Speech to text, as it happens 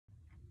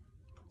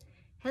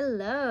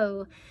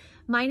Hello,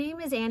 my name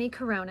is Annie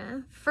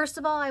Corona. First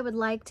of all, I would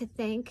like to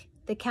thank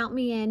the Count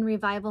Me In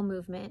Revival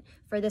Movement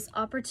for this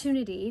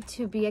opportunity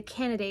to be a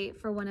candidate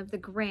for one of the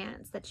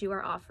grants that you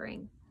are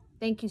offering.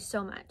 Thank you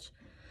so much.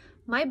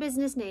 My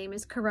business name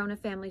is Corona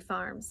Family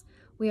Farms.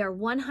 We are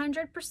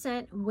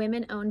 100%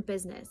 women-owned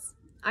business.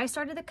 I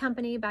started the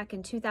company back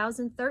in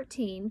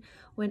 2013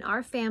 when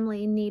our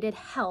family needed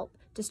help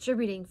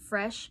distributing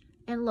fresh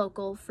and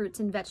local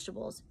fruits and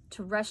vegetables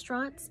to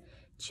restaurants,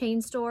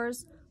 chain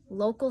stores,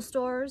 local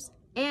stores,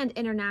 and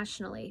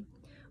internationally.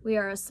 We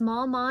are a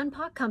small mom and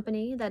pop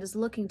company that is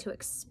looking to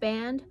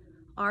expand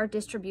our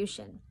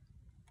distribution.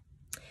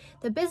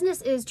 The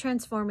business is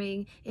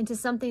transforming into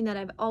something that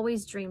I've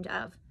always dreamed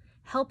of,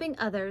 helping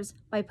others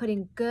by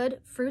putting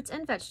good fruits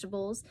and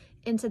vegetables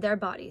into their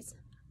bodies.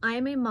 I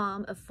am a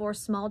mom of 4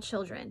 small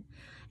children,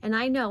 and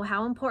I know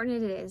how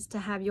important it is to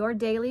have your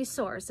daily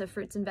source of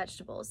fruits and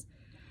vegetables.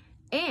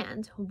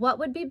 And what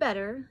would be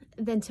better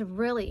than to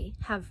really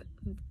have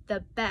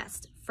the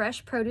best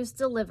fresh produce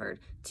delivered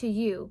to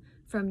you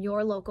from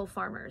your local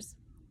farmers?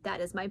 That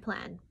is my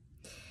plan.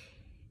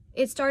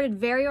 It started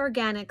very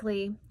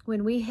organically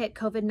when we hit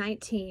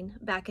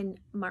COVID-19 back in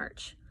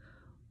March.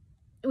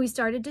 We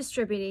started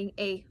distributing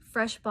a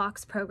fresh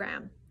box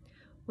program.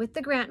 With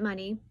the grant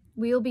money,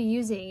 we will be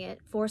using it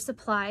for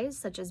supplies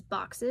such as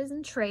boxes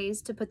and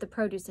trays to put the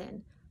produce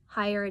in,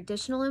 hire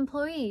additional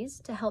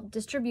employees to help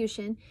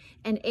distribution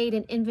and aid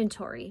in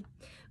inventory,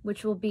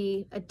 which will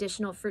be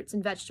additional fruits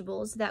and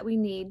vegetables that would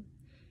need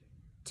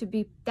to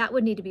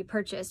be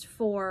purchased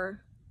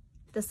for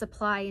the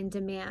supply and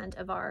demand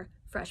of our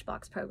fresh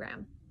box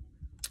program.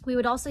 We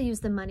would also use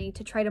the money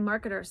to try to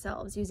market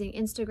ourselves using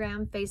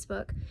Instagram,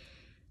 Facebook,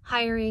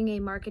 hiring a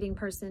marketing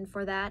person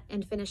for that,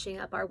 and finishing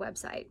up our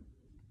website.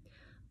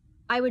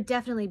 I would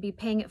definitely be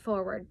paying it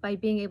forward by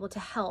being able to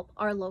help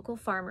our local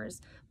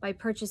farmers by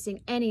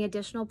purchasing any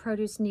additional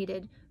produce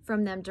needed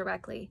from them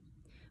directly.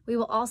 We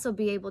will also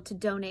be able to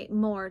donate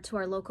more to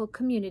our local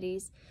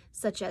communities,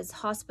 such as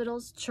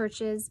hospitals,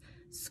 churches,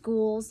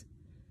 schools,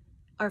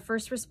 our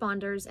first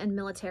responders, and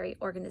military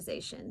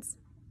organizations.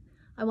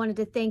 I wanted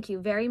to thank you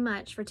very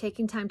much for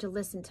taking time to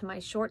listen to my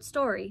short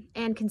story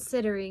and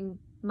considering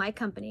my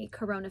company,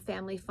 Corona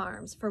Family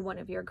Farms, for one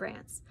of your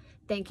grants.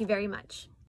 Thank you very much.